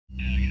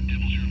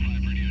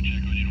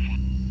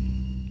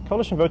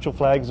Coalition Virtual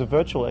Flag is a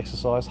virtual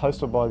exercise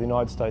hosted by the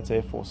United States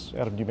Air Force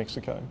out of New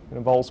Mexico. It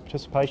involves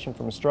participation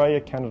from Australia,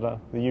 Canada,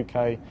 the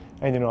UK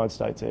and the United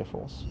States Air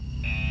Force.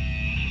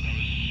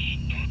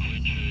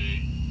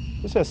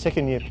 This is our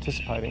second year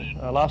participating.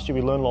 Last year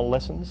we learned a lot of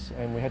lessons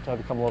and we had to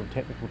overcome a lot of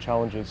technical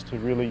challenges to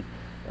really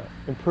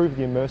improve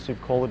the immersive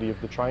quality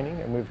of the training,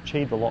 and we've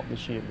achieved a lot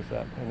this year with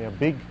that. And our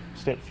big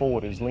step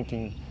forward is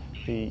linking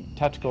the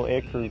Tactical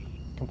Airlift Crew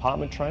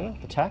Compartment Trainer,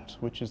 the TACT,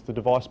 which is the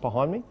device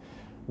behind me,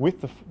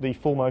 with the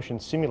full motion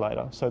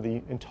simulator, so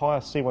the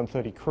entire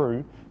C-130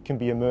 crew can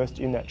be immersed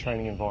in that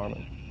training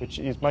environment, which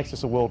makes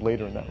us a world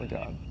leader in that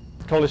regard.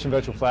 Coalition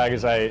Virtual Flag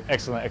is an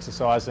excellent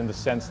exercise in the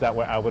sense that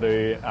we're able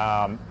to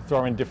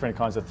throw in different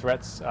kinds of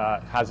threats,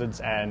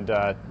 hazards and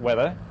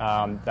weather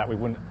that we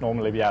wouldn't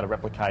normally be able to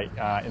replicate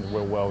in the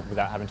real world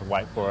without having to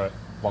wait for a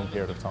long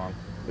period of time.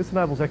 This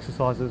enables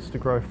exercises to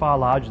grow far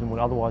larger than would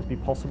otherwise be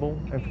possible,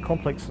 and for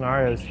complex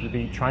scenarios to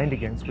be trained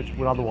against which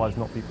would otherwise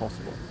not be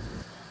possible.